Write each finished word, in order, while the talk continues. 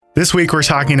This week we're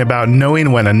talking about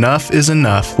knowing when enough is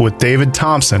enough with David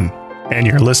Thompson, and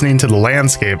you're listening to the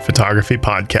Landscape Photography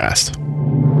Podcast.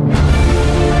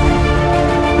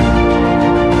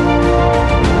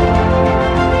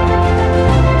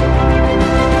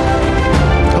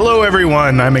 Hello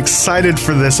everyone, I'm excited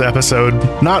for this episode,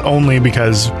 not only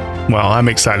because, well, I'm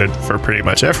excited for pretty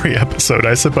much every episode,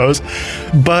 I suppose,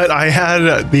 but I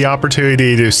had the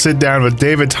opportunity to sit down with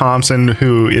David Thompson,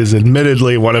 who is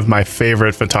admittedly one of my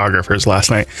favorite photographers last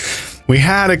night. We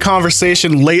had a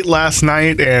conversation late last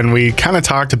night and we kind of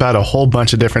talked about a whole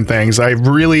bunch of different things. I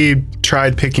really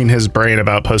tried picking his brain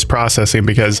about post-processing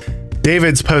because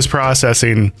David's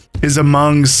post-processing is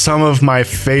among some of my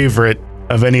favorite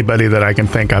of anybody that I can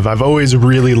think of. I've always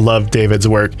really loved David's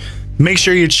work. Make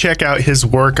sure you check out his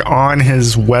work on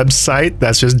his website.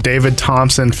 That's just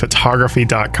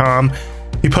davidthompsonphotography.com.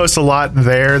 He posts a lot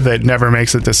there that never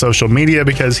makes it to social media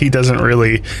because he doesn't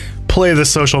really play the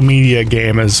social media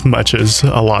game as much as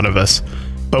a lot of us.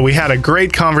 But we had a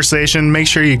great conversation. Make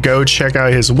sure you go check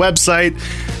out his website.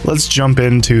 Let's jump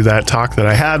into that talk that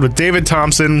I had with David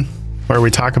Thompson, where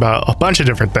we talk about a bunch of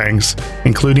different things,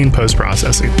 including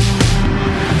post-processing.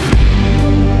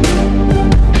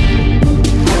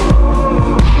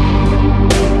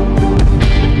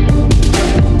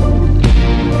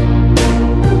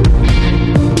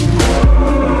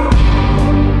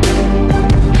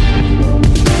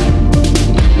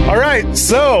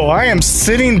 So I am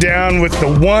sitting down with the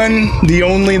one, the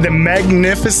only, the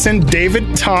magnificent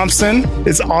David Thompson.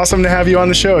 It's awesome to have you on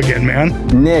the show again, man.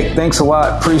 Nick, thanks a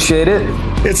lot. Appreciate it.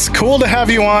 It's cool to have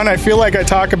you on. I feel like I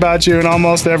talk about you in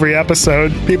almost every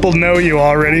episode. People know you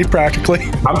already, practically.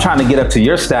 I'm trying to get up to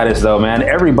your status, though, man.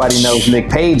 Everybody knows Nick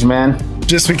Page, man.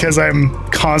 Just because I'm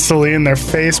constantly in their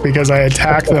face because I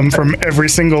attack them from every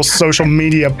single social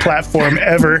media platform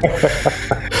ever.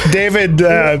 David,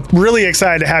 really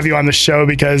excited to have you on the show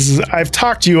because I've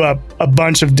talked you up a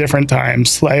bunch of different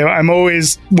times. Like I'm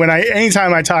always,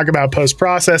 anytime I talk about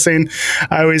post-processing,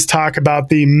 I always talk about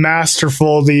the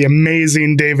masterful, the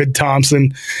amazing David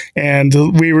Thompson.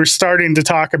 And we were starting to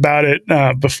talk about it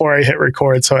before I hit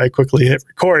record. So I quickly hit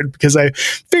record because I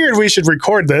figured we should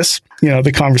record this,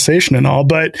 the conversation and all.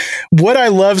 But what I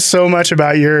love so much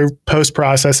about your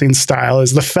post-processing style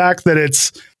is the fact that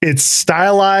it's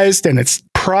stylized and it's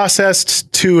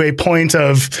processed to a point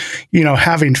of,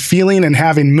 having feeling and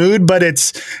having mood, but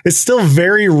it's still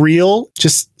very real,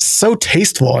 just so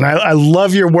tasteful. And I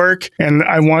love your work and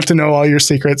I want to know all your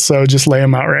secrets. So just lay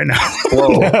them out right now.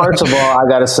 Well, first of all, I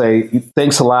got to say,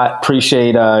 thanks a lot.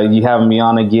 Appreciate you having me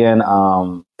on again.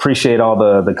 Appreciate all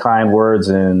the kind words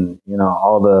and,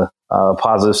 all the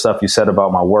positive stuff you said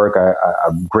about my work. I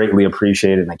greatly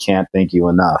appreciate it and I can't thank you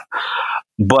enough.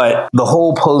 But the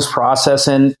whole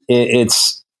post-processing,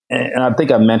 it's, and I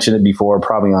think I mentioned it before,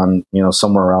 probably on,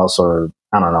 somewhere else, or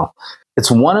I don't know.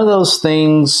 It's one of those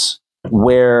things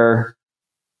where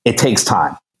it takes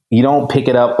time. You don't pick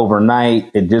it up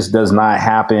overnight. It just does not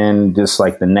happen. Just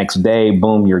like the next day,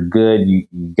 boom, you're good. You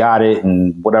got it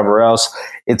and whatever else.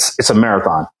 It's a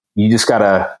marathon. You just got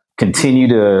to continue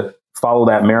to follow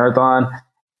that marathon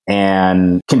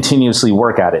and continuously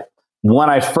work at it.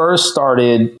 When I first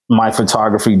started my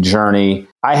photography journey,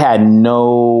 I had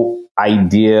no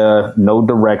idea, no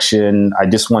direction. I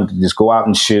just wanted to just go out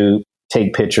and shoot,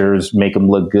 take pictures, make them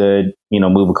look good,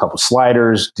 move a couple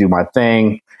sliders, do my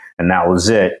thing. And that was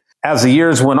it. As the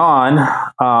years went on,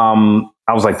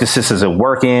 I was like, this isn't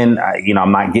working.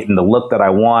 I'm not getting the look that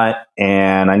I want.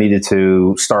 And I needed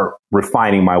to start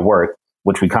refining my work,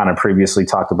 which we kind of previously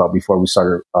talked about before we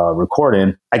started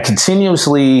recording. I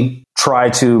continuously try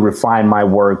to refine my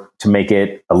work to make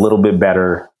it a little bit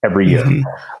better every year. Mm-hmm.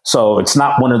 So it's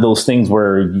not one of those things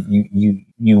where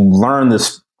you learn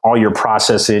this, all your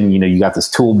processing, you got this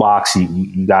toolbox,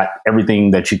 you got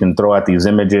everything that you can throw at these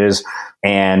images,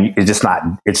 and it's just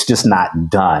not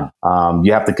done.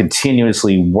 You have to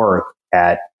continuously work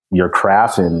at your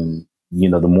craft, and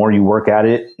the more you work at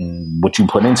it and what you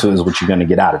put into it is what you're going to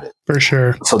get out of it. For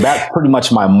sure. So that's pretty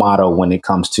much my motto when it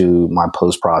comes to my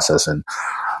post-processing.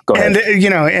 Go ahead.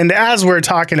 And as we're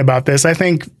talking about this, I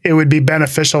think it would be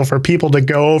beneficial for people to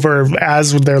go over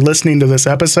as they're listening to this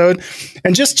episode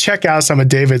and just check out some of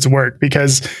David's work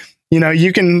because,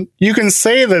 you can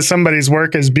say that somebody's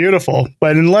work is beautiful,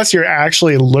 but unless you're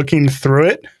actually looking through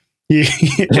it,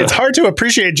 it's hard to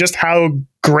appreciate just how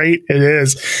great it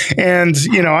is. And,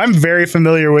 I'm very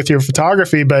familiar with your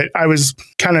photography, but I was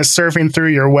kind of surfing through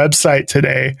your website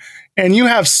today, and you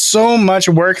have so much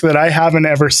work that I haven't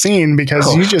ever seen because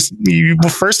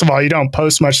first of all, you don't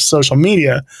post much social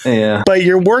media, but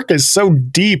your work is so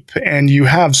deep and you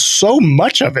have so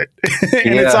much of it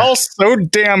and it's all so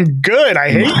damn good.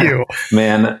 I hate you,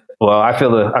 man. Well, I feel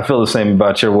the same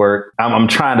about your work. I'm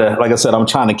trying to, like I said, I'm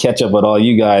trying to catch up with all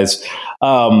you guys.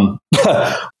 And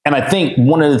I think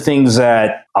one of the things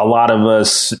that a lot of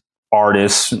us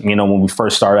artists, when we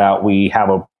first start out, we have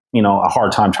a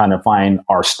hard time trying to find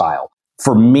our style.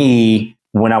 For me,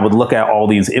 when I would look at all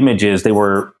these images, they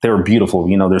were beautiful.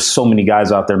 There's so many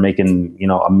guys out there making,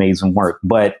 amazing work.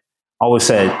 But I always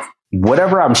said,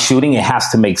 whatever I'm shooting, it has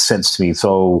to make sense to me.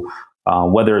 So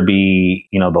whether it be,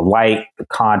 the light, the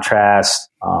contrast,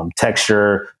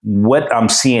 texture, what I'm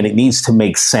seeing, it needs to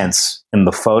make sense in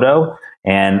the photo.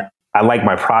 And I like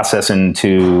my processing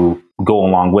to go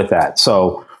along with that.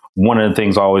 So one of the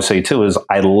things I always say too is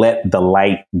I let the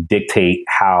light dictate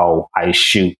how I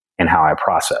shoot and how I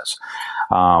process.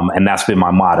 And that's been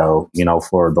my motto,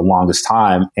 for the longest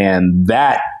time. And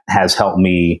that has helped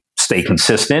me stay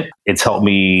consistent. It's helped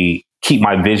me keep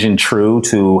my vision true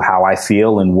to how I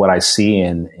feel and what I see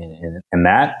and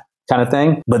that kind of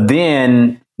thing. But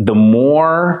then the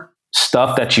more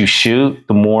stuff that you shoot,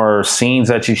 the more scenes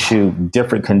that you shoot,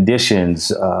 different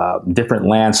conditions, different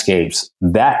landscapes,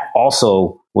 that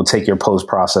also will take your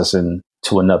post-processing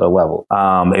to another level.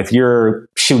 If you're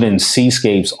shooting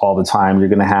seascapes all the time, you're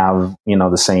going to have,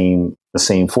 the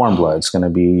same formula. It's going to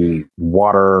be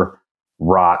water,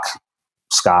 rock,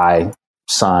 sky,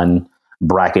 sun,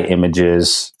 bracket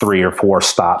images, 3 or 4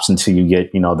 stops until you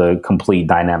get, the complete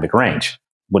dynamic range,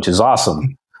 which is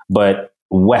awesome. But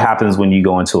what happens when you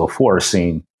go into a forest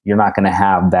scene? You're not going to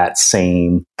have that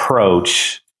same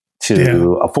approach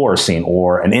to a forest scene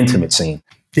or an intimate scene.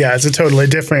 Yeah, it's a totally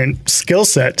different skill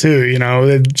set too.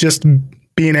 Just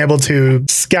being able to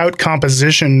scout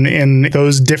composition in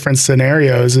those different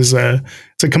scenarios it's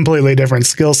a completely different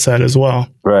skill set as well.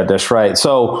 Right, that's right.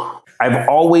 So I've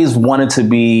always wanted to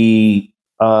be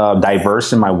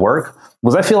diverse in my work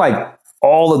because I feel like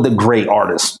all of the great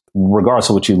artists, regardless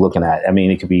of what you're looking at, I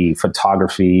mean, it could be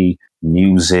photography,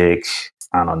 music,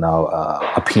 I don't know,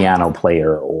 a piano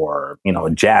player or, a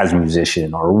jazz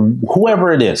musician or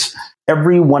whoever it is.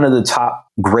 Every one of the top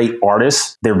great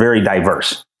artists, they're very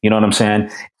diverse. You know what I'm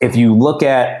saying? If you look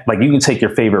at, you can take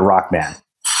your favorite rock band,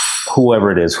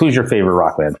 whoever it is. Who's your favorite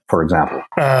rock band, for example?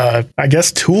 I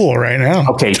guess Tool right now.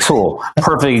 Okay, Tool.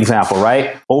 Perfect example,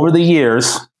 right? Over the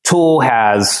years, Tool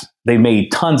they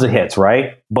made tons of hits,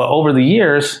 right? But over the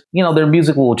years, their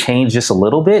music will change just a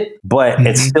little bit, but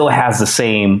it still has the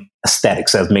same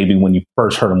aesthetics as maybe when you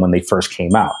first heard them when they first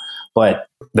came out. But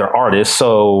they're artists,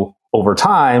 so over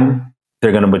time,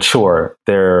 they're going to mature.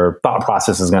 Their thought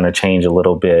process is going to change a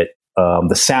little bit.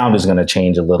 The sound is going to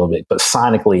change a little bit, but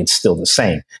sonically, it's still the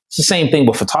same. It's the same thing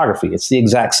with photography. It's the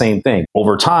exact same thing.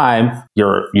 Over time,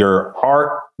 your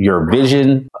art, your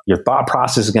vision, your thought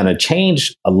process is going to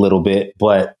change a little bit,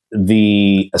 but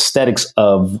the aesthetics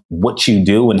of what you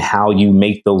do and how you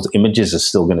make those images is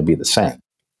still going to be the same.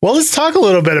 Well, let's talk a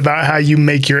little bit about how you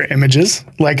make your images.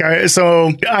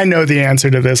 So I know the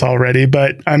answer to this already,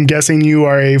 but I'm guessing you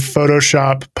are a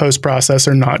Photoshop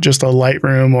post-processor, not just a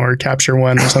Lightroom or Capture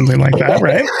One or something like that,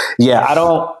 right? Yeah,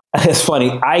 it's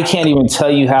funny. I can't even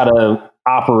tell you how to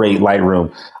operate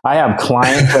Lightroom. I have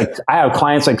clients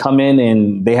that come in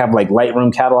and they have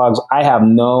Lightroom catalogs. I have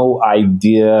no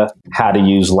idea how to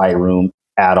use Lightroom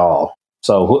at all.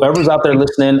 So whoever's out there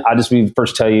listening, I'll just be the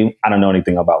first to tell you, I don't know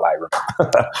anything about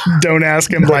Lightroom. Don't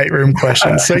ask him Lightroom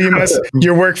questions. So your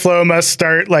workflow must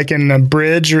start in a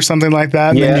Bridge or something like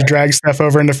that. And then you drag stuff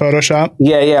over into Photoshop.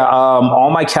 Yeah.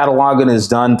 All my cataloging is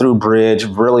done through Bridge,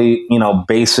 really,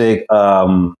 basic,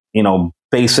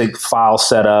 basic file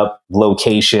setup,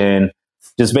 location,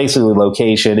 just basically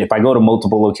location. If I go to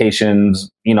multiple locations,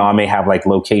 I may have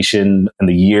location in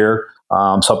the year.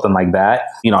 Something like that.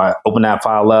 I open that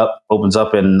file up, opens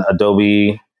up in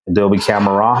Adobe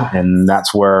Camera, and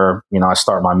that's where, I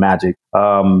start my magic.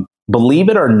 Believe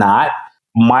it or not,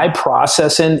 my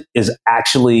processing is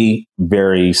actually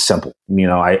very simple.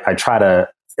 I try to,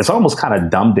 it's almost kind of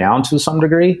dumbed down to some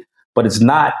degree, but it's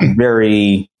not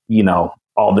very,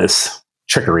 all this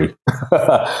trickery.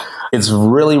 It's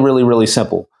really, really, really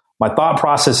simple. My thought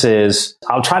process is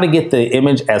I'll try to get the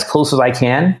image as close as I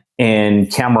can in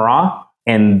Camera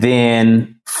and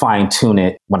then fine tune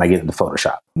it when I get into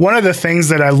Photoshop. One of the things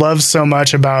that I love so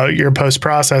much about your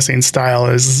post-processing style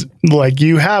is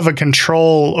you have a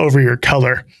control over your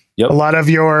color. A lot of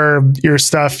your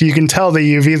stuff, you can tell that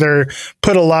you've either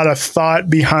put a lot of thought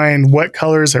behind what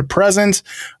colors are present,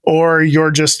 or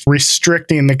you're just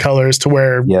restricting the colors to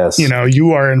where,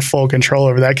 you are in full control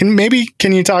over that.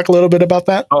 Can you talk a little bit about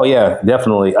that? Oh yeah,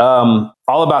 definitely. All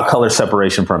about color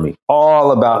separation for me,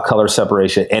 all about color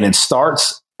separation. And it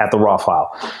starts at the raw file.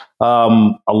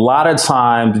 A lot of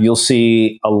times you'll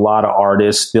see a lot of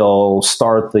artists, they'll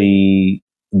start the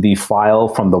file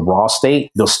from the raw state.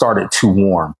 They'll start it too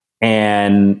warm.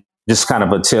 And just kind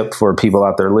of a tip for people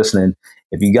out there listening,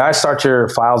 if you guys start your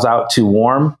files out too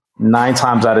warm, 9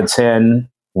 times out of 10,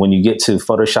 when you get to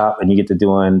Photoshop and you get to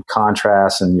doing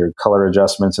contrast and your color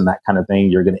adjustments and that kind of thing,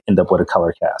 you're going to end up with a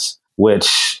color cast,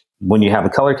 which when you have a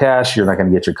color cast, you're not going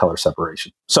to get your color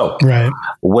separation. So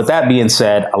with that being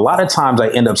said, a lot of times I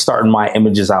end up starting my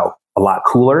images out a lot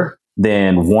cooler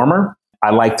than warmer.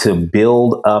 I like to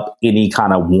build up any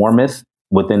kind of warmth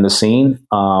within the scene.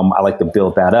 I like to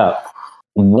build that up.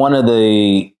 One of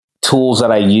the tools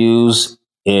that I use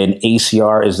in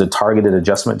ACR is the targeted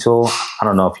adjustment tool. I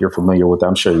don't know if you're familiar with that.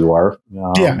 I'm sure you are.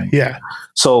 Yeah.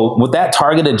 So with that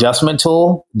target adjustment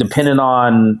tool, depending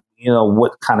on,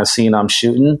 what kind of scene I'm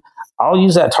shooting, I'll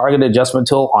use that target adjustment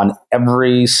tool on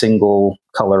every single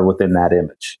color within that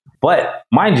image. But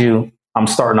mind you, I'm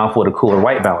starting off with a cooler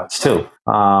white balance too.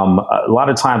 A lot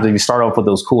of times if you start off with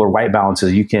those cooler white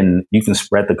balances, you can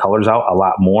spread the colors out a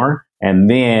lot more. And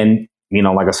then,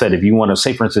 like I said, if you want to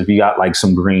say, for instance, if you got like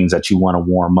some greens that you want to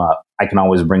warm up, I can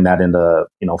always bring that into,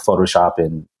 Photoshop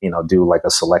and, do like a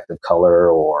selective color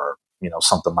or,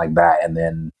 something like that. And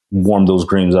then warm those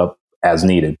greens up as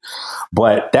needed.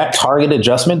 But that target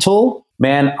adjustment tool,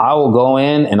 man, I will go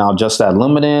in and I'll adjust that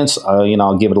luminance.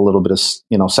 I'll give it a little bit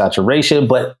of, saturation,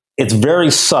 but it's very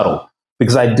subtle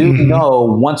because I do know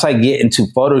once I get into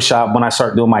Photoshop, when I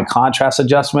start doing my contrast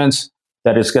adjustments,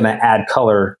 that it's going to add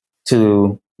color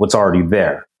to what's already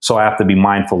there. So I have to be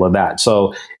mindful of that.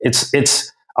 So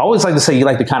I always like to say you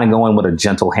like to kind of go in with a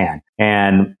gentle hand,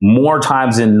 and more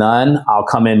times than none, I'll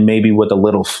come in maybe with a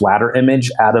little flatter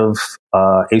image out of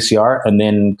ACR and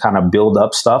then kind of build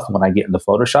up stuff when I get into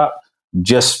Photoshop,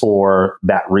 just for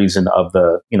that reason of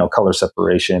the, color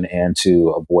separation and to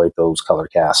avoid those color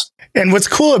casts. And what's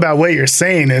cool about what you're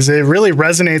saying is it really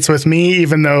resonates with me,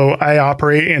 even though I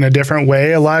operate in a different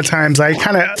way. A lot of times I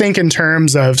kind of think in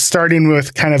terms of starting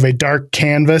with kind of a dark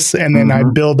canvas, and then I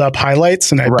build up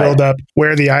highlights and I build up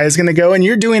where the eye is going to go. And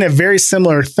you're doing a very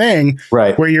similar thing,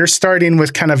 where you're starting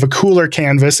with kind of a cooler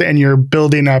canvas and you're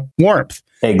building up warmth.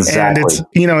 Exactly.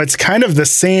 And it's kind of the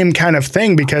same kind of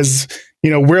thing because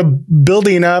we're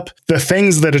building up the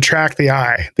things that attract the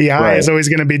eye. The eye is always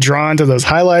going to be drawn to those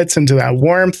highlights and to that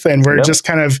warmth. And we're just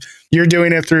kind of, you're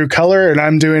doing it through color and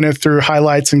I'm doing it through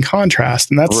highlights and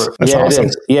contrast. And that's awesome.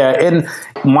 Yeah. And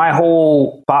my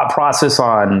whole thought process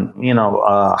on,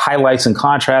 highlights and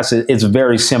contrast is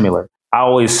very similar. I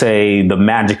always say the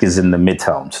magic is in the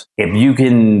midtones. If you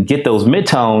can get those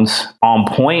midtones on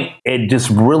point, it just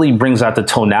really brings out the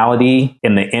tonality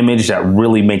in the image that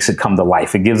really makes it come to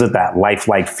life. It gives it that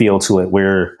lifelike feel to it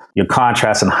where your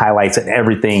contrast and highlights and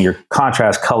everything, your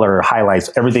contrast, color, highlights,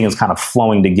 everything is kind of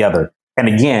flowing together. And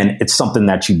again, it's something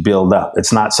that you build up.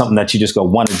 It's not something that you just go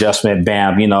one adjustment,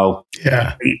 bam, and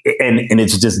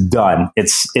it's just done.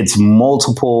 It's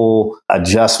multiple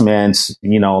adjustments,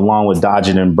 along with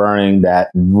dodging and burning that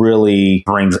really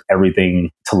brings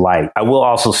everything to light. I will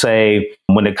also say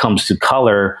when it comes to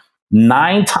color,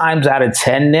 9 times out of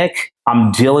 10, Nick,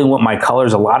 I'm dealing with my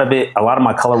colors. A lot of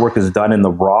my color work is done in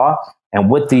the raw. And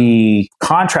with the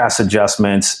contrast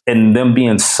adjustments and them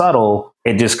being subtle,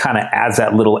 it just kind of adds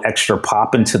that little extra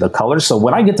pop into the color. So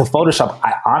when I get to Photoshop,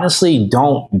 I honestly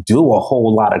don't do a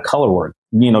whole lot of color work,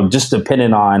 just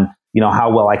depending on,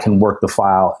 how well I can work the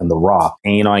file in the raw.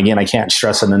 And, again, I can't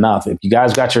stress it enough. If you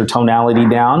guys got your tonality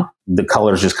down, the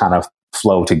colors just kind of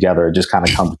flow together. It just kind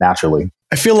of comes naturally.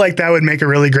 I feel like that would make a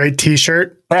really great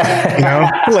t-shirt, like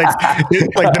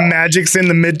the magic's in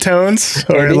the midtones,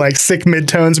 or like sick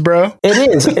midtones, bro. It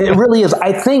is. It really is.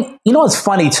 I think, it's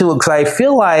funny too, because I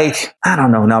feel like, I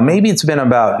don't know now, maybe it's been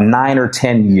about 9 or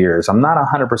 10 years. I'm not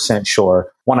 100%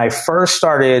 sure. When I first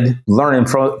started learning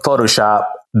Photoshop,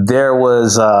 there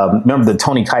was, remember the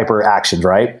Tony Kuiper actions,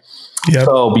 right? Yep.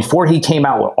 So before he came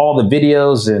out with all the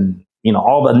videos and,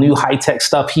 all the new high-tech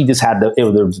stuff, he just had there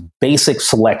was basic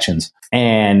selections.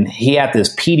 And he had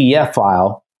this PDF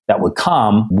file that would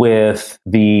come with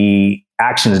the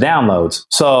actions downloads.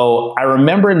 So I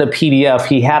remember in the PDF,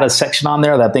 he had a section on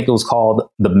there that I think it was called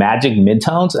the magic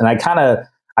midtones. And I kind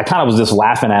of was just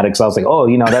laughing at it because I was like, oh,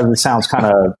 that sounds kind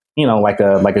of, like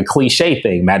a cliche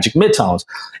thing, magic midtones.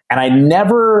 And I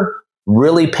never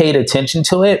really paid attention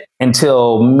to it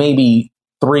until maybe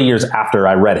 3 years after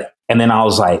I read it. And then I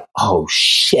was like, oh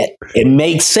shit, it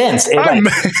makes sense.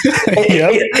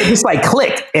 It just like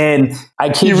clicked. And I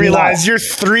kid you realize you're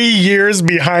 3 years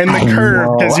behind the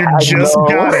curve because you just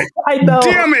got it. I know.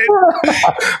 Damn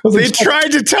it. They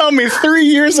tried to tell me 3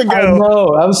 years ago. I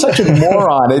know. I was such a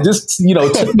moron. It just,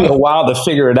 took me a while to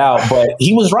figure it out. But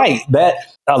he was right. That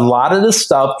a lot of the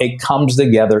stuff, it comes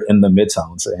together in the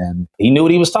midtones. And he knew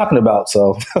what he was talking about.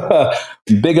 So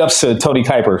big ups to Tony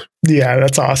Kuiper. Yeah,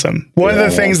 that's awesome. One of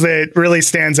the things that really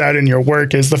stands out in your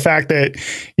work is the fact that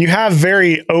you have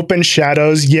very open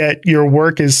shadows, yet your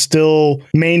work is still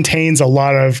maintains a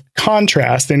lot of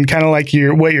contrast. And kind of like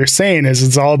what you're saying is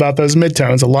it's all about those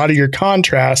midtones. A lot of your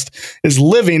contrast is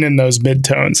living in those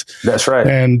midtones. That's right.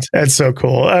 And that's so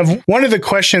cool. One of the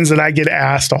questions that I get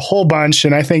asked a whole bunch,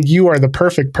 and I think you are the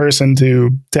perfect person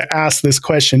to ask this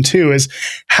question too, is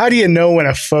how do you know when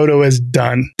a photo is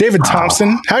done? David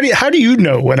Thompson, how do you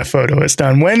know when a photo is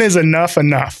done? When is enough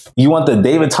enough? You want the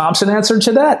David Thompson answer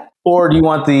to that? Or do you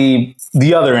want the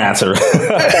other answer?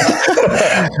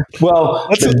 Well,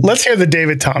 let's hear the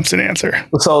David Thompson answer.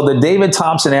 So the David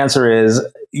Thompson answer is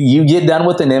you get done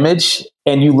with an image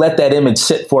and you let that image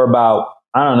sit for about,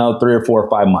 3 or 4 or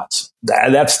 5 months.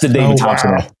 That's the David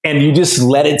Thompson. Wow. And you just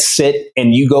let it sit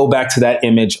and you go back to that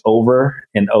image over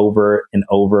and over and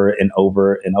over and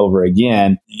over and over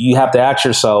again. You have to ask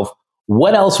yourself,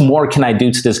 what else more can I do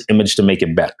to this image to make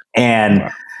it better? And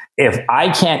if I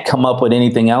can't come up with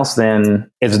anything else, then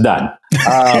it's done.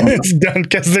 It's done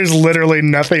because there's literally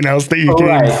nothing else that you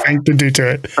can even think to do to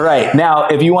it. Right. Now,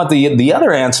 if you want the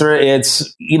other answer,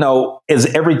 it's, is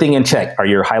everything in check? Are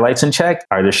your highlights in check?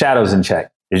 Are the shadows in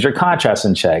check? Is your contrast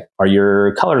in check? Are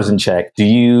your colors in check? Do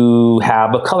you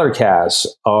have a color cast?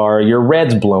 Are your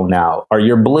reds blown out? Are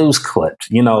your blues clipped?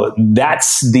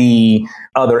 That's the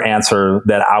other answer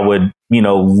that I would,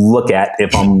 look at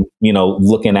if I'm,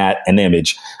 looking at an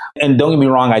image. And don't get me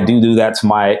wrong, I do that to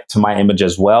my image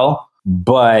as well.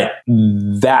 But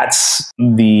that's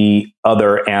the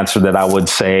other answer that I would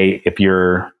say if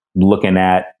you're looking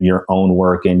at your own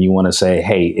work and you want to say,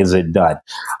 hey, is it done?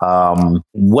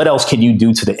 What else can you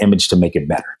do to the image to make it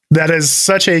better? That is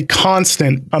such a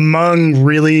constant among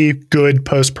really good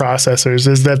post processors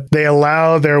is that they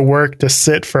allow their work to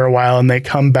sit for a while and they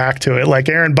come back to it. Like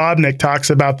Aaron Bobnick talks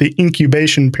about the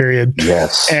incubation period.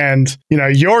 Yes. And,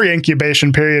 your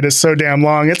incubation period is so damn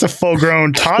long. It's a full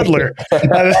grown toddler by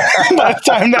the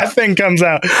time that thing comes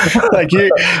out. Like you're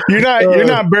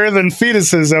not birthing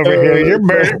fetuses over here. You're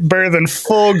birthing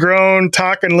full grown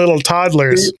talking little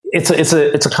toddlers. It's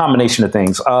a combination of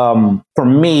things. For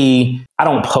me, I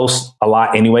don't post a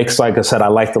lot anyway, because like I said, I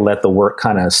like to let the work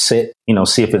kind of sit,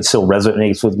 see if it still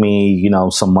resonates with me,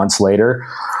 some months later.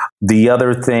 The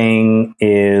other thing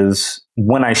is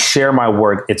when I share my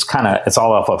work, it's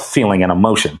all off of feeling and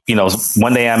emotion.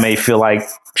 One day I may feel like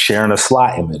sharing a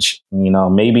slot image,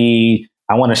 maybe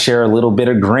I want to share a little bit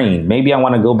of green. Maybe I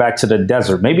want to go back to the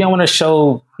desert. Maybe I want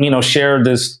to share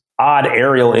this odd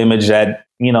aerial image that,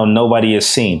 nobody has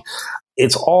seen.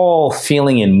 It's all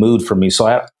feeling and mood for me. So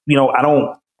I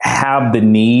don't have the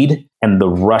need and the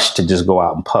rush to just go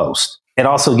out and post. It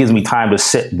also gives me time to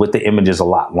sit with the images a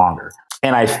lot longer.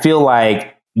 And I feel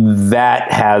like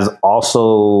that has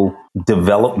also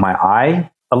developed my eye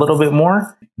a little bit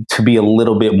more to be a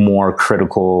little bit more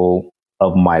critical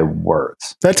of my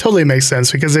words. That totally makes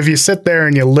sense, because if you sit there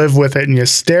and you live with it and you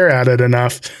stare at it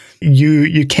enough,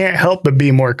 you can't help but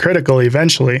be more critical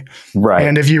eventually. Right.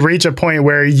 And if you reach a point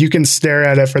where you can stare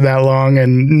at it for that long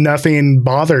and nothing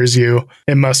bothers you,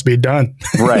 it must be done.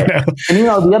 Right. And the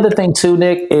other thing too,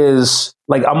 Nick, is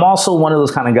like, I'm also one of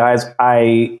those kind of guys.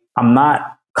 I'm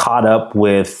not caught up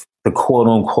with the quote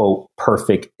unquote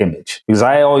perfect image, because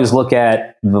I always look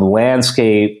at the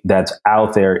landscape that's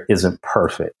out there isn't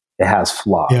perfect. It has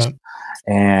flaws. Yeah.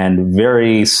 And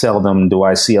very seldom do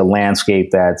I see a landscape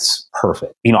that's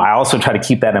perfect. I also try to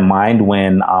keep that in mind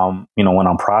when, when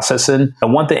I'm processing. I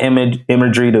want the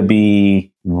imagery to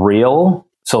be real,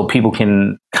 so people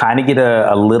can kind of get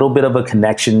a little bit of a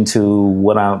connection to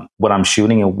what I'm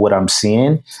shooting and what I'm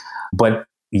seeing, but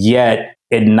yet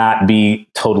it not be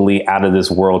totally out of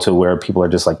this world to where people are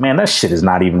just like, man, that shit is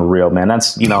not even real, man.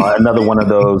 That's, another one of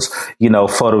those,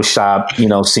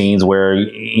 Photoshop, scenes where,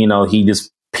 he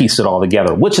just pieced it all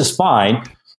together, which is fine,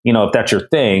 if that's your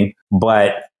thing.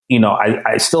 But,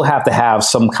 I still have to have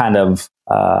some kind of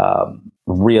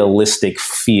realistic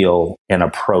feel and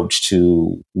approach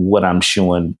to what I'm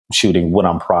shooting, what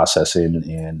I'm processing,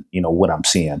 and, what I'm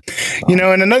seeing. And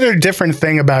another different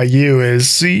thing about you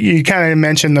is you kind of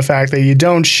mentioned the fact that you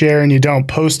don't share and you don't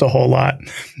post a whole lot.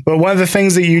 But one of the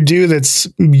things that you do that's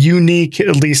unique,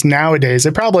 at least nowadays,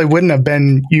 it probably wouldn't have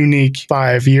been unique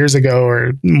 5 years ago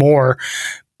or more,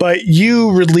 but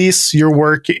you release your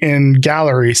work in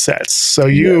gallery sets. So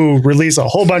you release a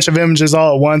whole bunch of images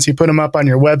all at once. You put them up on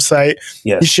your website.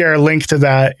 Yes. You share a link to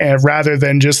that, and rather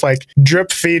than just like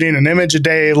drip feeding an image a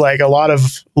day, like a lot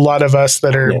of us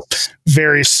that are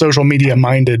very social media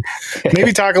minded.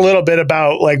 Maybe talk a little bit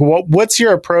about like what's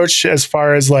your approach as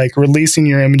far as like releasing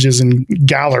your images in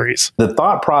galleries? The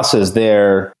thought process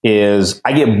there is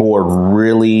I get bored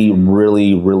really,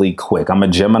 really, really quick. I'm a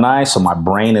Gemini, so my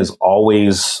brain is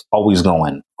always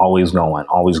going.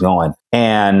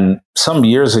 And some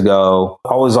years ago,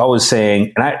 I was always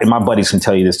saying, and my buddies can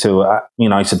tell you this too. I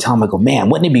used to tell them, I go, man,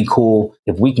 wouldn't it be cool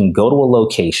if we can go to a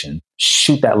location,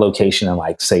 shoot that location in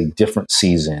like, say, different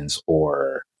seasons,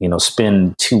 or,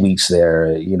 spend 2 weeks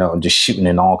there, just shooting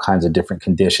in all kinds of different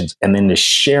conditions, and then just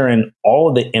sharing all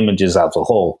of the images as a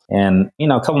whole. And,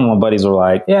 a couple of my buddies were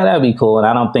like, yeah, that'd be cool. And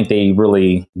I don't think they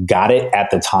really got it at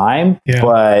the time,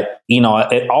 but,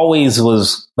 it always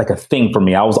was like a thing for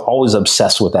me. I was always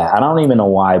obsessed with that. I don't even know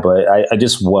why, but I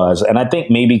just was. And I think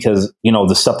maybe because,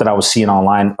 the stuff that I was seeing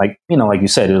online, like, like you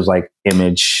said, it was like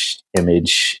image. And, and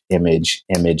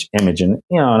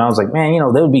I was like, man,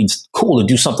 that would be cool to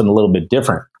do something a little bit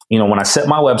different. When I set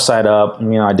my website up,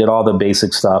 I did all the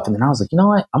basic stuff, and then I was like, you know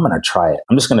what? I'm going to try it.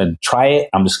 I'm just going to try it.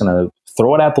 I'm just going to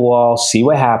throw it at the wall, see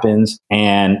what happens.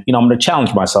 And, I'm going to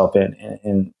challenge myself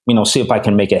and see if I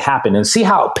can make it happen and see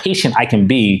how patient I can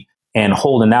be and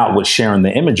holding out with sharing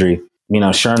the imagery.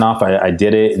 Sure enough, I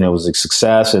did it, and it was a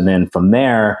success. And then from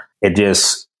there, it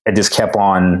just kept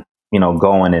on,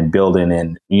 going and building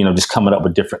and, just coming up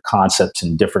with different concepts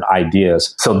and different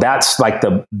ideas. So that's like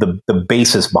the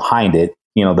basis behind it,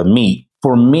 the meat.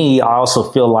 For me, I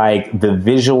also feel like the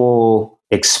visual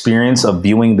experience of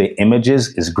viewing the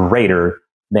images is greater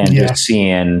than just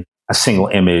seeing a single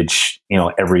image,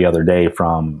 every other day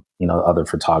from, other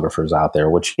photographers out there,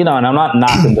 which, and I'm not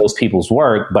knocking those people's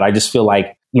work, but I just feel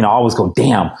like, I always go,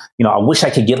 damn, I wish I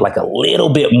could get like a little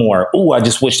bit more. Ooh, I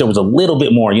just wish there was a little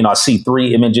bit more. I see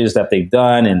 3 images that they've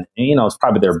done and, it's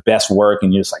probably their best work.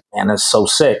 And you're just like, man, that's so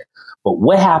sick. But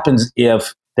what happens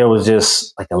if there was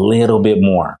just like a little bit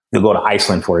more? You go to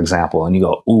Iceland, for example, and you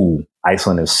go, ooh,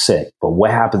 Iceland is sick. But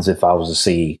what happens if I was to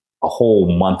see a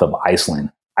whole month of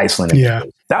Iceland?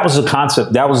 That was the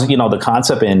concept. That was, the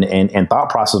concept and thought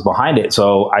process behind it.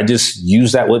 So I just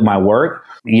use that with my work.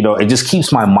 It just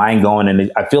keeps my mind going.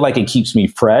 And I feel like it keeps me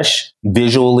fresh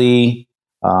visually,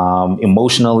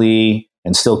 emotionally,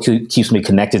 and still keeps me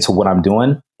connected to what I'm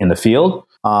doing in the field.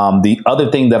 The other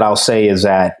thing that I'll say is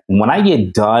that when I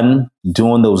get done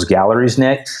doing those galleries,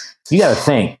 Nick, you got to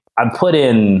think, I put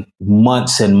in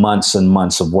months and months and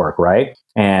months of work, right?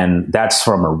 And that's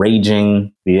from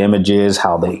arranging the images,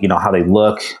 how they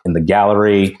look in the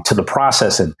gallery, to the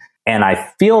processing. And I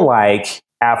feel like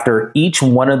after each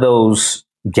one of those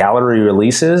gallery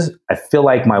releases, I feel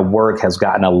like my work has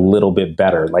gotten a little bit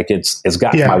better. Like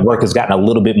my work has gotten a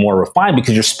little bit more refined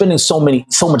because you're spending so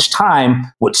much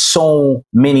time with so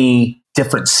many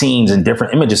different scenes and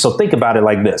different images. So think about it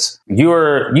like this. You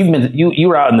were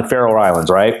out in the Faroe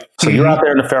Islands, right? So you're out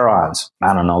there in the Faroe Islands.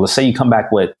 I don't know. Let's say you come back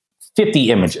with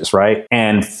 50 images, right?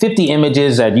 And 50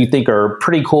 images that you think are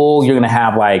pretty cool. You're going to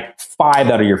have like 5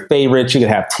 that are your favorites. You're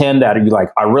going to have 10 that are you like,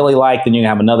 I really like. Then you're going to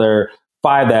have another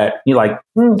 5 that you're like,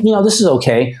 this is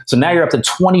okay. So now you're up to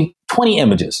 20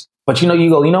 images. But you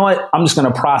go, you know what? I'm just going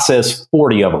to process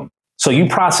 40 of them. So you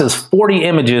process 40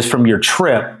 images from your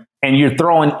trip, and you're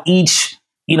throwing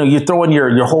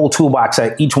your whole toolbox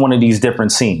at each one of these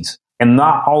different scenes. And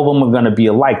not all of them are going to be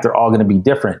alike. They're all going to be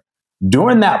different.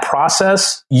 During that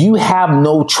process, you have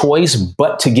no choice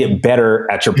but to get better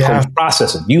at your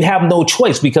post-processing. You have no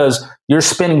choice because you're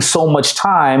spending so much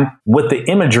time with the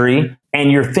imagery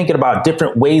and you're thinking about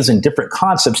different ways and different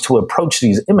concepts to approach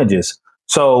these images.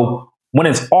 So when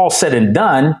it's all said and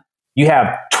done, you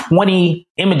have 20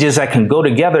 images that can go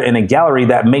together in a gallery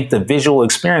that make the visual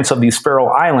experience of these Faroe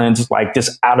Islands like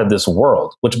just out of this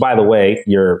world, which, by the way,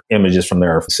 your images from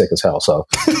there are sick as hell. So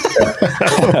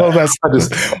well,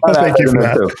 thank you for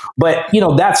that. Too. But,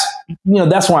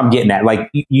 that's what I'm getting at. Like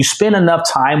you spend enough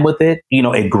time with it,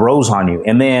 it grows on you.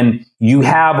 And then you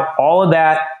have all of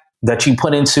that you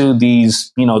put into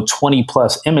these, 20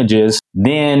 plus images.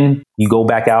 Then you go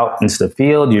back out into the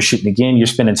field, you're shooting again, you're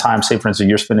spending time, say, for instance,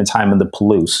 you're spending time in the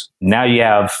Palouse. Now you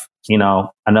have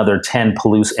another 10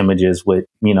 Palouse images with,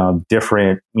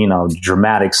 different,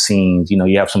 dramatic scenes.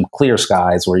 You have some clear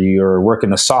skies where you're working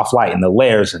the soft light and the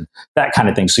layers and that kind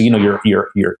of thing. So,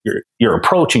 your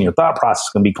approach and your thought process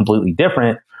can be completely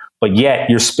different, but yet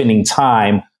you're spending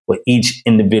time with each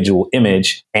individual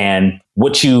image, and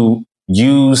what you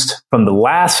used from the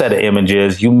last set of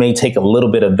images, you may take a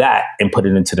little bit of that and put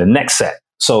it into the next set.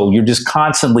 So you're just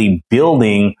constantly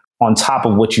building on top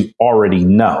of what you already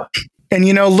know. And,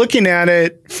 looking at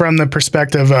it from the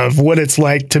perspective of what it's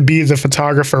like to be the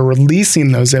photographer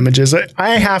releasing those images, I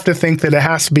have to think that it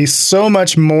has to be so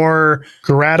much more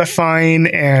gratifying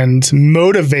and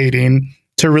motivating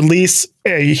to release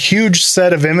a huge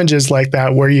set of images like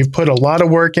that, where you've put a lot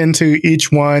of work into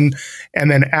each one.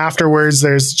 And then afterwards,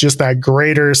 there's just that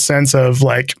greater sense of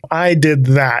like, I did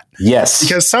that. Yes.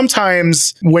 Because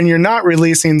sometimes when you're not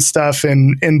releasing stuff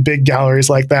in big galleries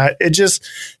like that, it just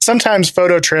sometimes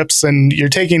photo trips and you're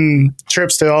taking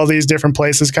trips to all these different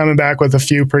places, coming back with a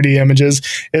few pretty images.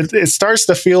 It starts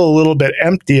to feel a little bit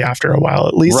empty after a while.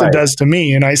 At least it does to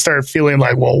me. And I start feeling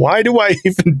like, well, why do I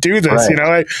even do this?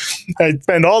 Right. I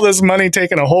spend all this money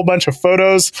taking a whole bunch of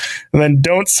photos and then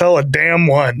don't sell a damn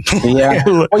one. Yeah.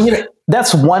 Well,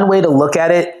 that's one way to look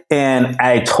at it. And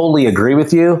I totally agree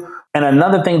with you. And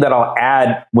another thing that I'll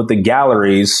add with the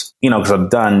galleries, because I've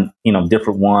done,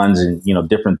 different ones and,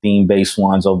 different theme-based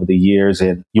ones over the years.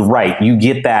 And you're right, you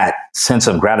get that sense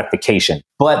of gratification.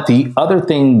 But the other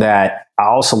thing that I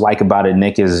also like about it,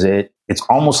 Nick, is it's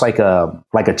almost like a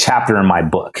chapter in my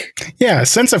book. Yeah, a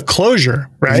sense of closure,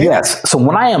 right? Yes. So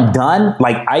when I am done,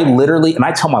 like I literally, and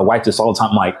I tell my wife this all the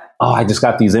time, like, oh, I just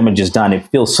got these images done. It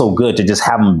feels so good to just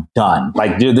have them done.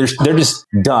 Like they're just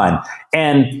done.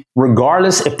 And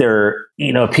regardless if they're,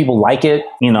 if people like it,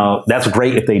 that's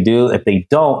great if they do. If they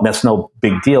don't, that's no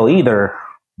big deal either.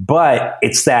 But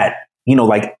it's that,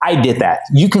 like I did that.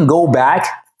 You can go back,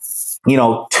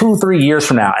 2-3 years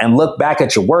from now and look back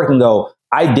at your work and go,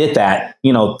 I did that,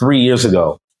 3 years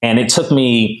ago. And it took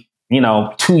me,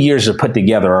 2 years to put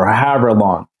together or however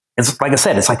long. It's like I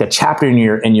said, it's like a chapter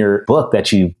in your book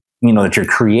that that you're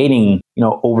creating,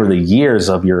 over the years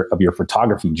of your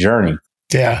photography journey.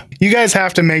 Yeah. You guys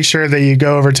have to make sure that you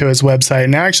go over to his website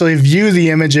and actually view the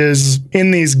images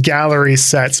in these gallery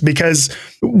sets, because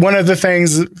one of the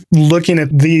things looking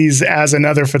at these as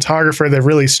another photographer that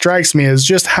really strikes me is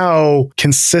just how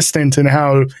consistent and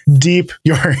how deep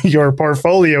your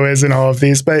portfolio is in all of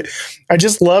these. But I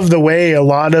just love the way a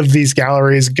lot of these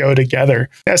galleries go together.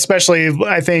 Especially,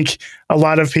 I think a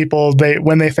lot of people,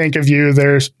 when they think of you,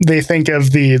 they think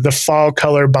of the fall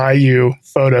color bayou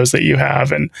photos that you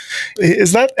have. And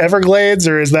is that Everglades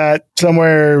or is that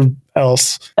somewhere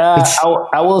else?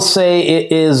 I will say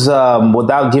it is,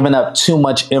 without giving up too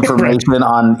much information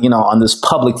on this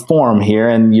public forum here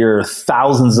and your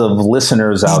thousands of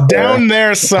listeners out down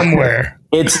there somewhere.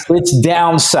 It's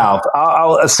down south.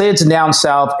 I'll say it's down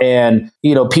south, and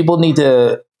people need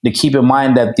to keep in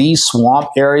mind that these swamp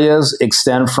areas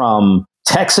extend from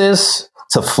Texas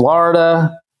to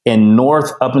Florida and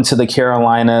north up into the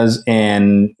Carolinas,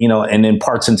 and and then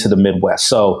parts into the Midwest.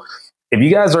 So if you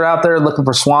guys are out there looking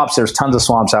for swamps, there's tons of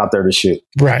swamps out there to shoot.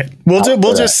 Right. We'll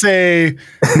just say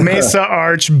Mesa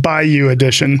Arch Bayou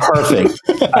Edition. Perfect.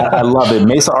 I love it.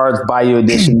 Mesa Arch Bayou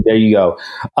Edition. There you go.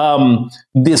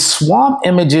 The swamp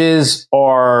images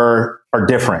are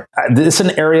different. This is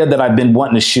an area that I've been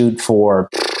wanting to shoot for,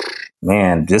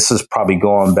 man, this is probably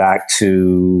going back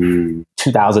to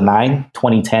 2009,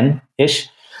 2010-ish.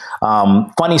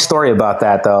 Funny story about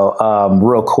that though,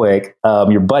 real quick.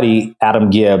 Your buddy, Adam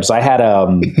Gibbs, I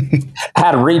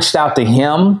had reached out to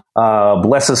him,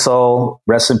 bless his soul,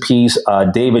 rest in peace,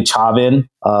 David Chavin,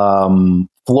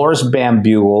 Flores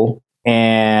Bambule,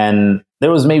 and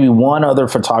there was maybe one other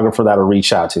photographer that I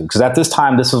reached out to. Because at this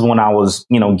time, this is when I was,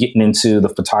 getting into the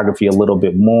photography a little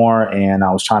bit more, and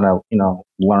I was trying to,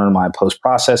 learn my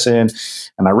post-processing,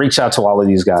 and I reached out to all of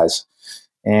these guys.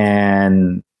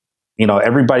 And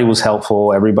everybody was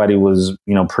helpful. Everybody was,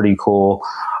 pretty cool.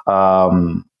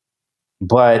 But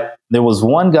there was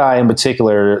one guy in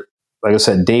particular, like I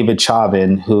said, David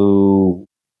Chavin, who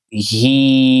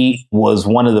he was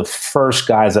one of the first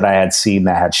guys that I had seen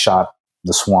that had shot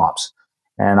the swamps.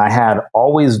 And I had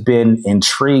always been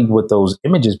intrigued with those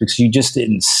images because you just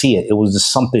didn't see it. It was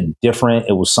just something different.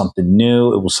 It was something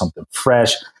new. It was something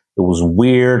fresh. It was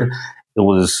weird. It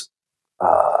was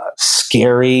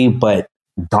scary, but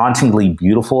dauntingly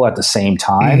beautiful at the same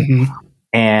time. Mm-hmm.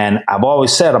 And I've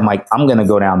always said, I'm going to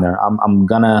go down there. I'm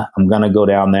gonna go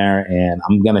down there and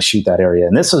I'm going to shoot that area.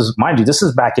 And this is, mind you, this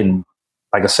is back in,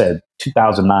 like I said,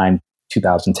 2009,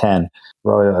 2010.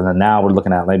 And then now we're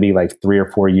looking at maybe like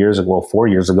 4 years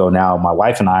ago now, my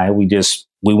wife and I, we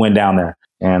went down there,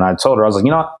 and I told her, I was like,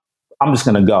 you know what? I'm just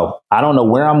going to go. I don't know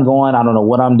where I'm going. I don't know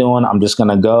what I'm doing. I'm just going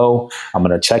to go. I'm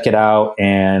going to check it out,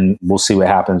 and we'll see what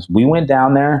happens. We went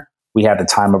down there. We had the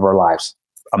time of our lives.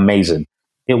 Amazing.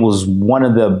 It was one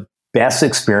of the best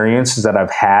experiences that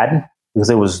I've had because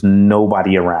there was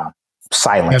nobody around.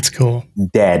 Silent. That's cool.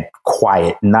 Dead,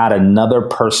 quiet, not another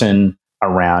person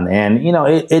around. And, you know,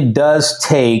 it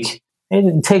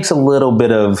takes a little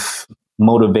bit of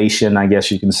motivation, I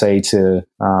guess you can say, to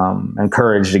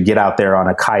encourage to get out there on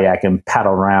a kayak and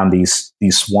paddle around these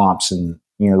swamps and,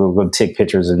 you know, go take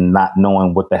pictures and not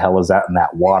knowing what the hell is that in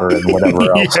that water and whatever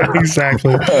else. Yeah,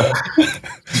 exactly.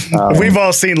 We've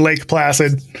all seen Lake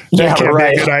Placid. That can't be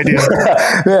a good idea.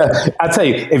 Yeah. I tell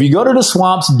you, if you go to the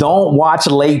swamps, don't watch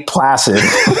Lake Placid.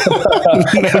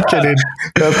 No kidding.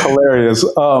 That's hilarious.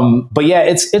 But yeah,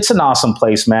 it's an awesome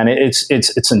place, man.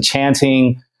 It's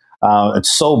enchanting.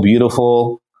 It's so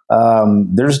beautiful.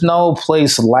 There's no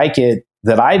place like it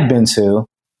that I've been to.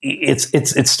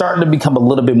 It's starting to become a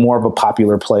little bit more of a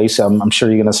popular place. I'm sure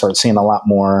you're going to start seeing a lot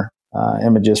more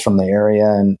images from the area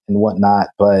and whatnot.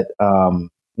 But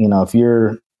you know, if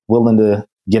you're willing to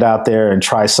get out there and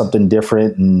try something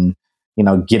different, and you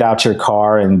know, get out your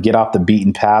car and get off the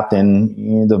beaten path, then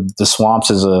you know, the swamps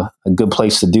is a good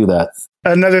place to do that.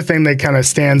 Another thing that kind of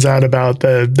stands out about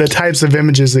the types of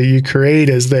images that you create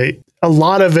is that a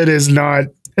lot of it it's not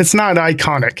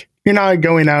iconic. You're not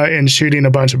going out and shooting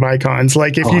a bunch of icons.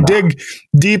 Like if you dig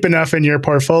deep enough in your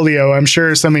portfolio, I'm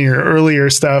sure some of your earlier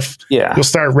stuff, you'll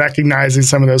start recognizing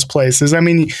some of those places. I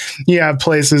mean, you have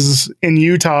places in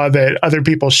Utah that other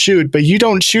people shoot, but you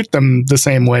don't shoot them the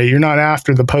same way. You're not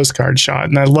after the postcard shot.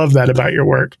 And I love that about your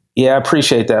work. Yeah, I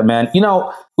appreciate that, man. You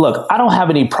know, look, I don't have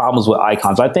any problems with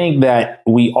icons. I think that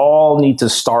we all need to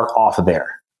start off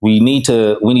there. We need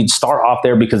to start off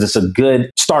there because it's a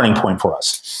good starting point for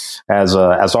us as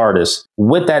artists.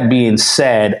 With that being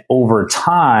said, over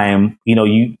time, you know,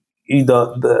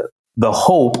 the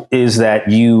hope is that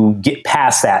you get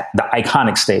past the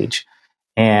iconic stage,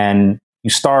 and you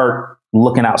start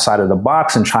looking outside of the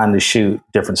box and trying to shoot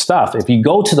different stuff. If you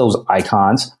go to those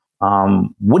icons, what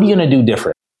are you going to do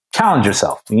different? Challenge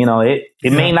yourself. You know, it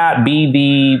may not be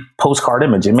the postcard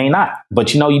image. It may not,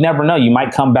 but you know, you never know. You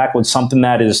might come back with something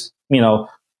that is, you know,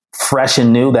 fresh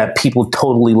and new that people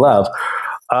totally love.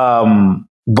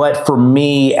 But for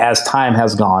me, as time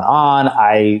has gone on,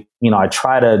 I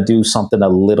try to do something a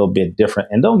little bit different.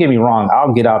 And don't get me wrong,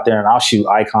 I'll get out there and I'll shoot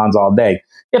icons all day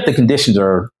if the conditions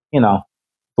are, you know,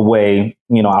 the way,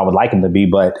 you know, I would like them to be.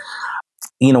 But,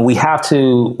 you know, we got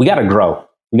to grow.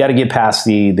 We got to get past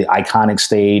the iconic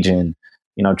stage and,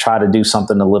 you know, try to do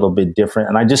something a little bit different.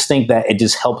 And I just think that it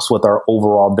just helps with our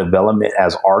overall development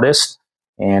as artists,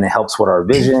 and it helps with our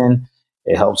vision.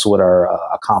 It helps with our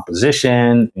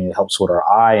composition. It helps with our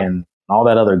eye and all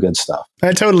that other good stuff.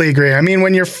 I totally agree. I mean,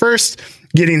 when you're first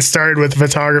getting started with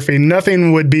photography,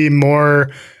 nothing would be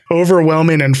more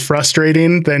overwhelming and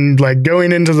frustrating than like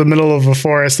going into the middle of a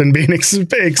forest and being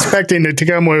expecting it to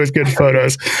come away with good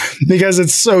photos, because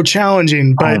it's so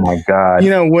challenging. But oh my God, you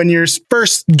know, when you're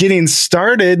first getting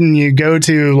started and you go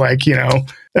to like, you know,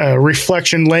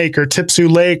 Reflection Lake or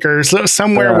Tipsu Lake or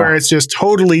somewhere where it's just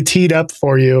totally teed up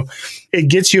for you, it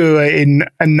gets you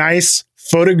a nice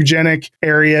photogenic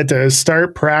area to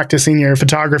start practicing your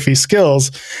photography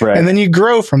skills. Right. And then you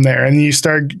grow from there and you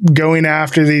start going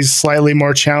after these slightly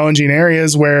more challenging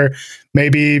areas where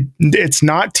maybe it's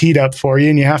not teed up for you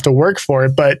and you have to work for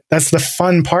it. But that's the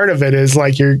fun part of it, is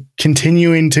like you're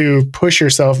continuing to push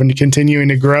yourself and continuing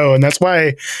to grow. And that's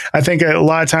why I think a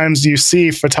lot of times you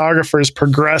see photographers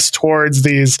progress towards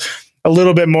these a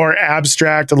little bit more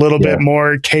abstract, a little bit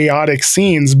more chaotic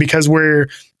scenes, because we're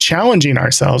challenging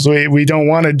ourselves. We don't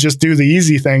want to just do the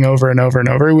easy thing over and over and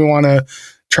over. We want to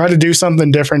try to do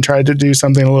something different, try to do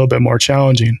something a little bit more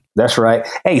challenging. That's right.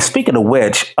 Hey, speaking of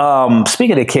which,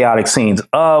 speaking of chaotic scenes,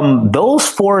 those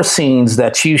 4 scenes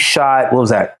that you shot, what was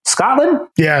that, Scotland?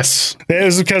 Yes. It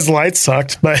was because lights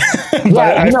sucked, but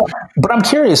but I'm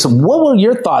curious, what were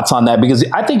your thoughts on that? Because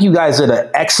I think you guys did an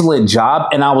excellent job,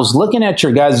 and I was looking at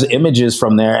your guys' images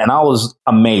from there, and I was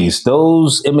amazed.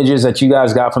 Those images that you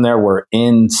guys got from there were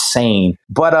insane.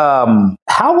 But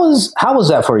how was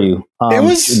that for you?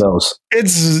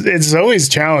 It's always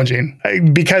challenging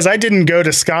because I didn't go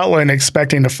to Scotland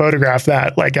expecting to photograph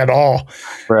that like at all.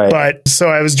 Right. But so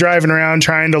I was driving around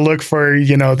trying to look for,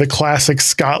 you know, the classic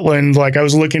Scotland. Like I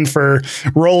was looking for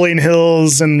rolling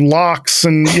hills and lochs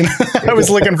and, you know, I was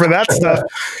looking for that stuff.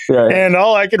 Right. And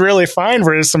all I could really find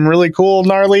were some really cool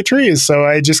gnarly trees. So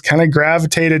I just kind of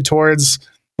gravitated towards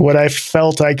what I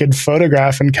felt I could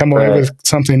photograph and come away with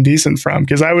something decent from.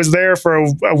 Because I was there for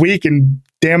a week, and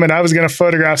damn it, I was going to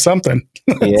photograph something.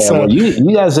 Yeah, So, well,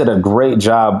 you guys did a great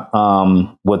job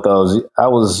with those. I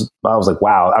was like,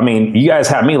 wow. I mean, you guys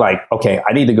had me like, okay,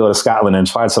 I need to go to Scotland and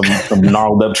find some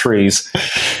gnarled up trees.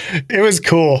 It was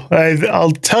cool.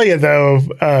 I'll tell you though,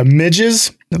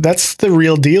 midges, that's the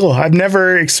real deal. I've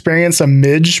never experienced a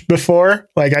midge before.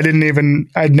 Like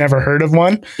I'd never heard of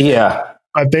one. Yeah.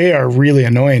 But they are really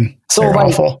annoying. So they're like,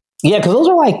 awful. Yeah, because those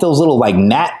are like those little like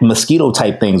gnat mosquito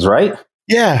type things, right?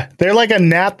 Yeah. They're like a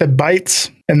gnat that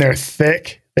bites, and they're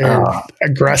thick. They're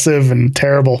aggressive and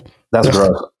terrible. That's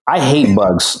gross. I hate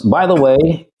bugs. By the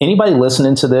way, anybody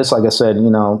listening to this, like I said,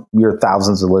 you're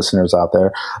thousands of listeners out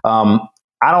there.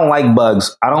 I don't like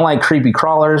bugs. I don't like creepy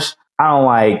crawlers. I don't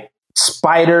like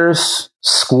spiders,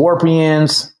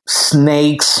 scorpions,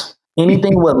 snakes,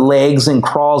 anything with legs and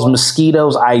crawls,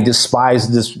 mosquitoes. I despise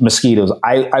mosquitoes.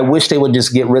 I wish they would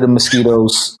just get rid of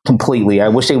mosquitoes completely. I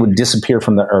wish they would disappear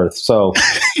from the earth. So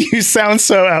you sound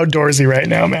so outdoorsy right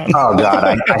now, man. Oh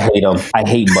God, I hate them. I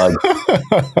hate bugs.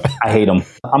 I hate them.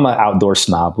 I'm an outdoor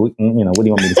snob. What do you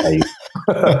want me to tell you?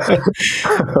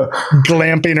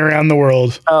 Glamping around the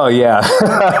world. Oh yeah.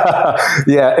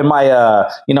 Yeah. In my,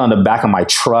 in the back of my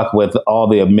truck with all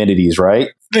the amenities, right?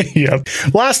 Yep.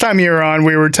 Last time you were on,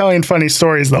 we were telling funny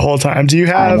stories the whole time. Do you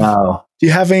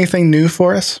have anything new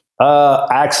for us?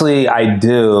 Actually, I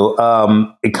do.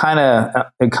 It kind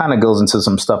of goes into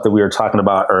some stuff that we were talking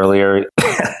about earlier,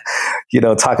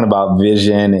 talking about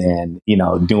vision and,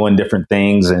 doing different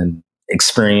things and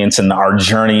experiencing our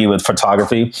journey with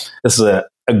photography. This is a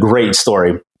great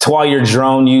story. To all your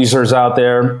drone users out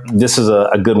there, this is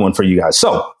a good one for you guys.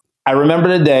 So I remember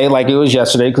the day like it was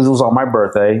yesterday because it was on my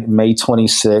birthday, May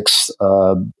 26th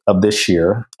of this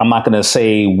year. I'm not going to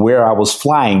say where I was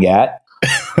flying at,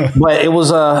 but it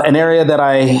was an area that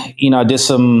I did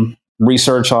some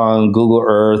research on Google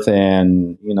Earth,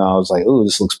 and I was like, "Ooh,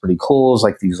 this looks pretty cool." It's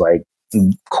like these like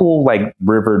cool like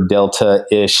river delta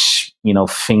ish,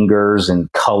 fingers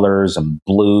and colors and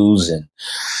blues and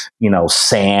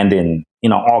sand and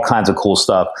all kinds of cool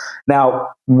stuff. Now,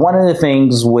 one of the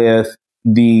things with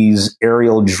these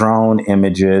aerial drone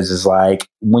images is like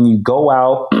when you go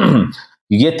out,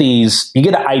 you get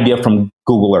an idea from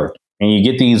Google Earth, and you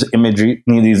get these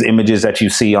images that you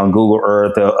see on Google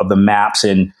Earth of the maps,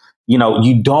 and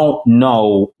you don't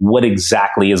know what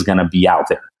exactly is going to be out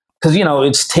there because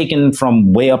it's taken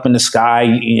from way up in the sky.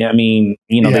 I mean,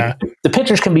 the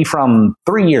pictures can be from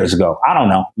 3 years ago. I don't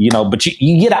know, but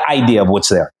you get an idea of what's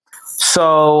there.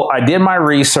 So I did my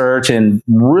research, and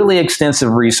really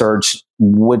extensive research,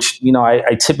 which,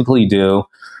 I typically do.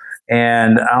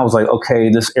 And I was like, okay,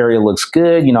 this area looks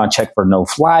good. I checked for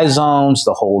no-fly zones,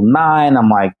 the whole nine. I'm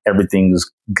like, everything's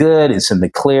good. It's in the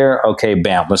clear. Okay,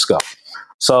 bam, let's go.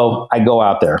 So I go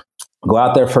out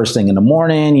there first thing in the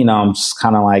morning. I'm just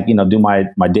kind of like, do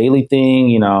my daily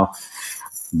thing,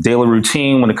 daily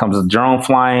routine when it comes to drone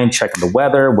flying, checking the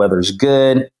weather. Weather's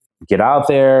good. Get out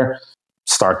there.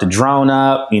 Start the drone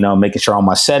up, making sure all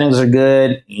my settings are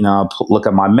good, look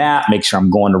at my map, make sure I'm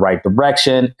going the right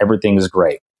direction. Everything is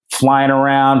great. Flying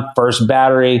around, first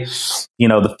battery,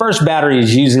 the first battery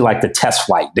is usually like the test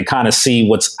flight to kind of see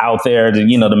what's out there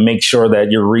to make sure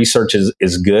that your research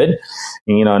is good,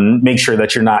 and make sure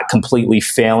that you're not completely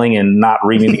failing and not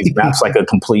reading these maps like a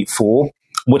complete fool,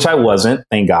 which I wasn't,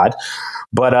 thank God.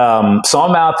 But so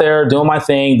I'm out there doing my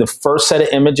thing. The first set of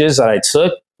images that I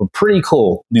took were pretty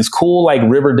cool. These cool like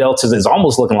river deltas is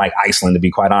almost looking like Iceland, to be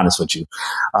quite honest with you.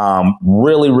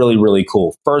 Really, really, really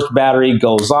cool. First battery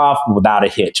goes off without a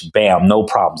hitch. Bam, no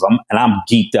problems. I'm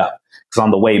geeked up because on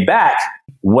the way back,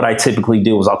 what I typically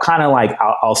do is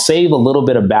I'll save a little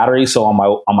bit of battery. So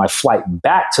on my flight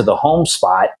back to the home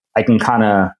spot, I can kind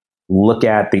of look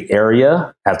at the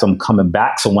area as I'm coming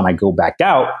back. So when I go back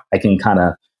out, I can kind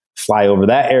of fly over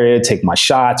that area, take my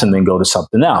shots, and then go to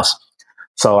something else.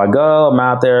 So I'm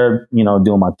out there,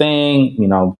 doing my thing,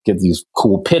 get these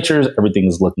cool pictures. Everything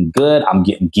is looking good. I'm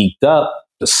getting geeked up.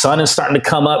 The sun is starting to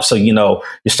come up. So, you're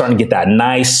starting to get that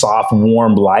nice, soft,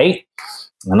 warm light.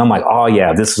 And I'm like, oh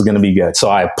yeah, this is going to be good.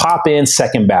 So I pop in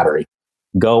second battery,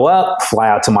 go up, fly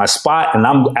out to my spot. And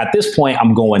at this point,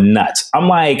 I'm going nuts. I'm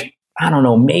like, I don't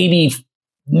know, maybe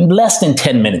less than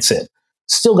 10 minutes in.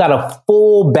 Still got a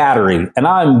full battery, and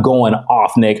I'm going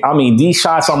off, Nick. I mean, these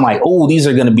shots, I'm like, oh, these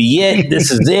are going to be it.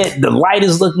 This is it. The light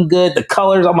is looking good. The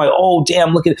colors, I'm like, oh,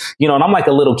 damn, look at, and I'm like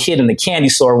a little kid in the candy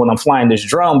store when I'm flying this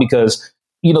drone because,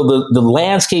 the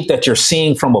landscape that you're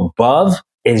seeing from above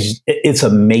it's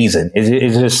amazing.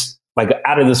 It's just like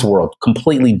out of this world,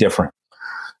 completely different.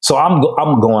 So I'm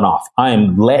going off. I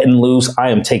am letting loose. I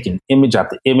am taking image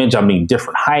after image. I mean,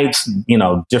 different heights,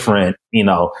 different,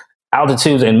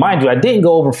 altitudes. And mind you, I didn't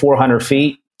go over 400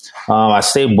 feet. I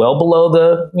stayed well below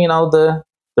the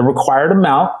required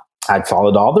amount. I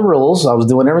followed all the rules. I was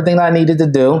doing everything that I needed to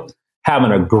do,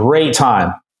 having a great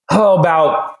time.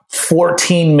 About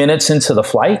 14 minutes into the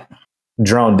flight,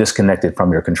 drone disconnected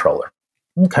from your controller.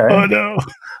 Okay. Oh no.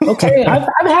 Okay. I've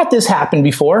had this happen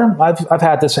before. I've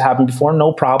had this happen before.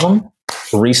 No problem.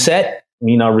 Reset.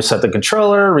 Reset the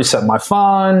controller. Reset my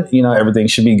phone. Everything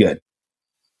should be good.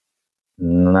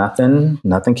 Nothing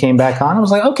came back on. I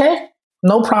was like, okay,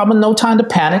 no problem. No time to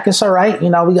panic. It's all right. We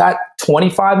got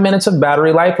 25 minutes of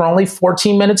battery life. We're only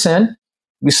 14 minutes in.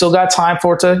 We still got time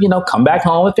for it to, come back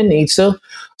home if it needs to.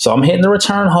 So I'm hitting the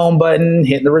return home button,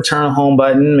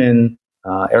 and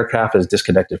aircraft is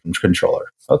disconnected from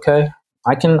controller. Okay,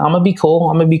 I'm going to be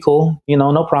cool.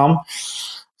 No problem.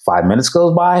 5 minutes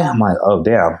goes by. I'm like, oh,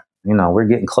 damn. We're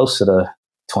getting close to the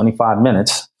 25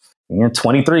 minutes,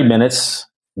 23 minutes.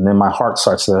 And then my heart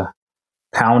starts to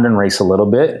pound and race a little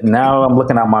bit. Now I'm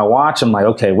looking at my watch. I'm like,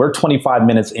 okay, we're 25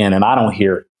 minutes in and I don't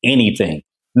hear anything.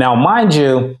 Now, mind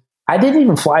you, I didn't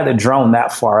even fly the drone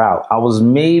that far out. I was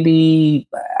maybe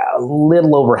a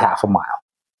little over half a mile.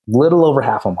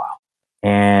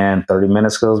 And 30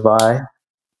 minutes goes by,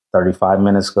 35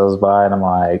 minutes goes by, and I'm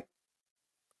like,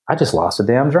 I just lost a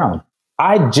damn drone.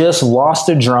 I just lost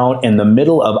a drone in the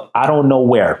middle of I don't know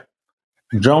where.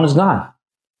 Drone is gone.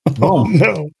 Boom. Oh,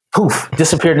 no. Poof,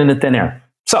 disappeared into thin air.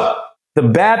 So the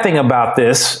bad thing about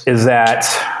this is that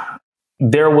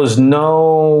there was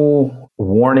no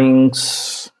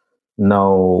warnings,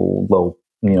 no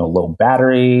low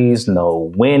batteries,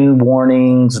 no wind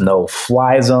warnings, no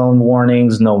fly zone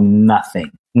warnings, no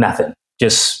nothing.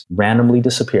 Just randomly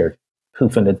disappeared,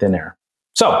 poof into thin air.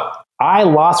 So I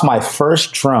lost my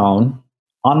first drone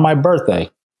on my birthday.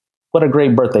 What a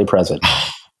great birthday present.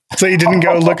 So you didn't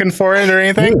go looking for it or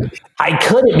anything? I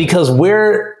couldn't because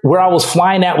where I was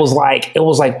flying at was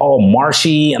all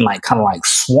marshy and kind of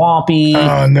swampy.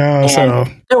 Oh no. So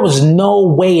there was no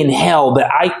way in hell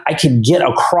that I could get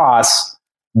across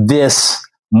this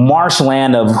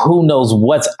marshland of who knows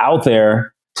what's out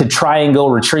there to try and go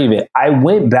retrieve it. I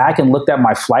went back and looked at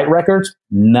my flight records.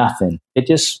 Nothing. It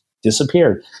just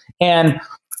disappeared. And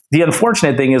the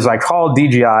unfortunate thing is I called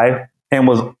DJI and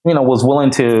was willing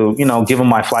to, give them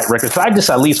my flight records. So I just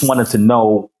at least wanted to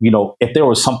know, if there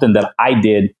was something that I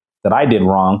did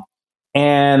wrong.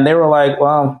 And they were like,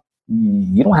 well,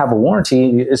 you don't have a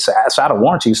warranty. It's out of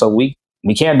warranty. So we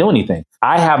can't do anything.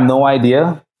 I have no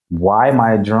idea why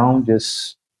my drone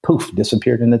just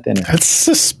disappeared into thin air. That's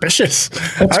suspicious.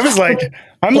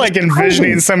 I'm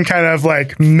envisioning some kind of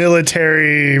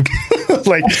military,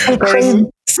 or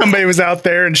somebody was out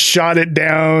there and shot it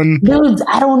down. Dude,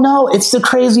 I don't know. It's the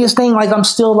craziest thing. I'm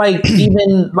still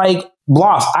even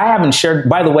lost. I haven't shared,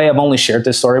 by the way, I've only shared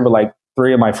this story with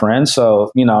 3 of my friends.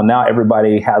 So, now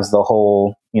everybody has the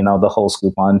whole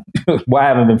scoop on why I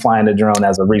haven't been flying a drone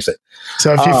as of recent.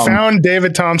 So if you found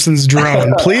David Thompson's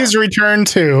drone, please return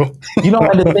to.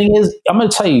 And the thing is, I'm going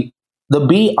to tell you, to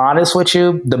be honest with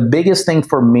you, the biggest thing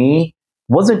for me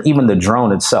wasn't even the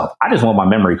drone itself. I just want my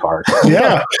memory card.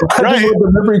 Yeah, I just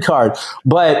want the memory card.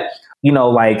 But,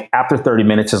 after 30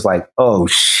 minutes, it's oh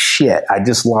shit, I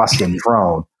just lost a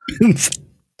drone.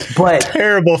 But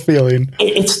terrible feeling.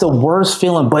 It's the worst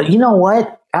feeling. But you know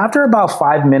what? After about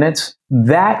 5 minutes,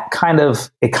 it kind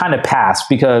of passed,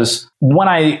 because when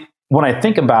I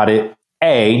think about it,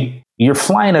 you're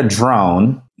flying a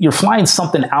drone, you're flying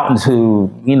something out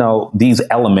into, these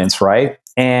elements, right?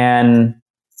 And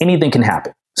anything can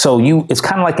happen. So it's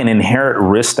kind of like an inherent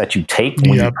risk that you take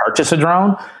when you purchase a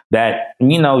drone that,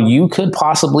 you could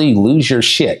possibly lose your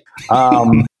shit.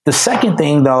 The second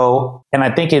thing though, and I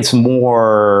think it's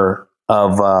more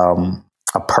of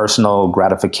a personal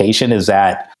gratification, is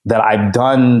that I've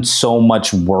done so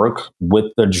much work with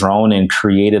the drone and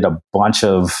created a bunch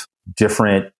of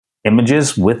different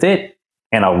images with it,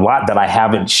 and a lot that I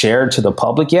haven't shared to the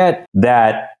public yet,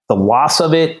 that the loss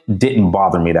of it didn't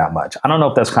bother me that much. I don't know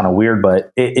if that's kind of weird,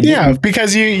 but it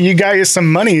because you got you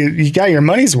some money, you got your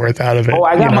money's worth out of it. Oh,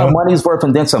 I got my money's worth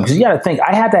and then some. Because you got to think,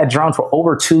 I had that drone for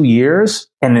over 2 years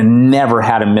and then never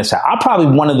had a mishap. I'm probably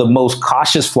one of the most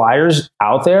cautious flyers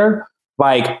out there.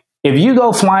 If you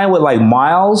go flying with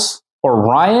Miles or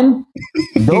Ryan,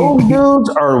 those dudes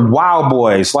are wild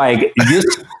boys.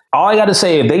 All I got to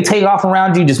say, if they take off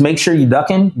around you, just make sure you're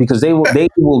ducking, because they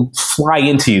will fly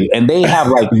into you, and they have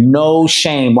no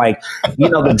shame.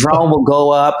 The drone will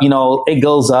go up, it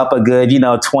goes up a good,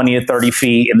 20 or 30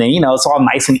 feet. And then, it's all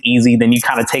nice and easy. Then you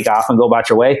kind of take off and go about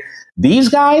your way. These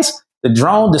guys,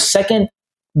 the second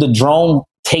the drone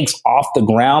takes off the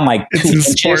ground, like it's in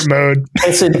sport mode.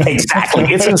 It's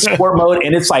in sport mode,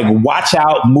 and it's like, watch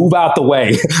out, move out the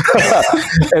way.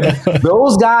 And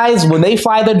those guys, when they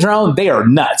fly the drone, they are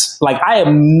nuts. Like, I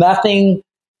am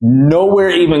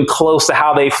nowhere even close to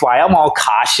how they fly. I'm all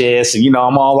cautious, and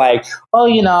I'm all like, oh,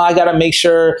 I got to make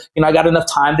sure I got enough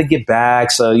time to get back,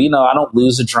 so I don't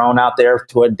lose the drone out there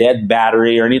to a dead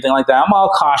battery or anything like that. I'm all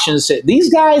cautious.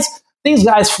 These guys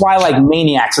fly like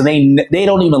maniacs, and they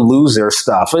don't even lose their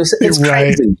stuff. It's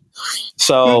right. Crazy.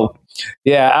 So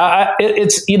yeah,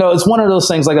 it's one of those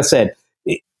things. Like I said,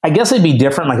 I guess it'd be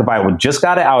different. Like, if I would just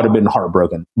got it, I would have been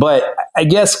heartbroken. But I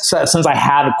guess since I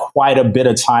had quite a bit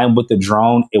of time with the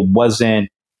drone, it wasn't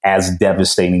as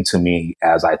devastating to me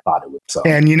as I thought it would. So,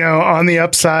 and on the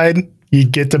upside, you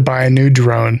get to buy a new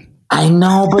drone. I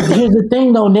know, but here's the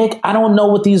thing, though, Nick. I don't know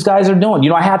what these guys are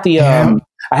doing. I have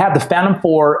the Phantom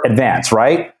 4 Advance,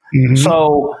 right? Mm-hmm.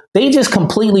 So they just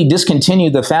completely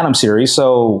discontinued the Phantom series.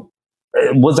 So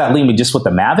was that leave me just with the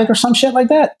Mavic or some shit like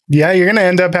that? Yeah, you're going to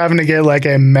end up having to get like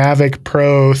a Mavic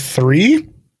Pro 3,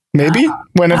 maybe,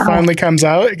 when it finally comes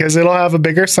out, because it'll have a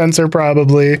bigger sensor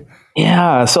probably.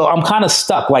 Yeah, so I'm kind of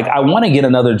stuck. Like, I want to get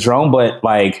another drone, but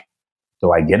like,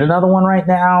 do I get another one right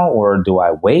now, or do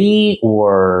I wait,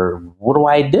 or what do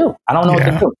I do? I don't know what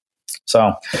to do.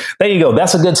 So there you go.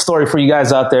 That's a good story for you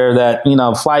guys out there that,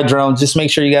 fly drones. Just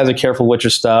make sure you guys are careful with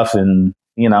your stuff, and,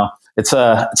 it's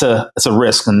a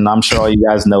risk, and I'm sure all you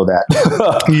guys know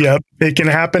that. Yep. It can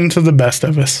happen to the best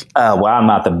of us. Well, I'm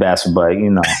not the best, but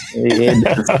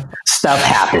stuff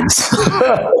happens.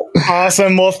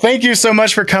 Awesome. Well, thank you so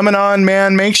much for coming on,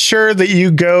 man. Make sure that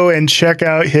you go and check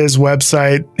out his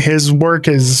website. His work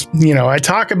is, I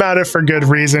talk about it for good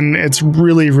reason. It's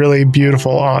really, really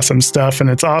beautiful, awesome stuff. And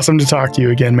it's awesome to talk to you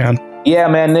again, man. Yeah,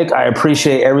 man, Nick, I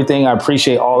appreciate everything. I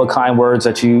appreciate all the kind words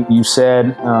that you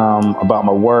said about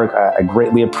my work. I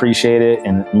greatly appreciate it,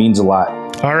 and it means a lot.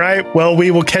 All right. Well, we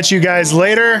will catch you guys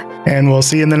later, and we'll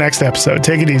see you in the next episode.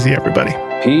 Take it easy, everybody.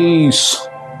 Peace.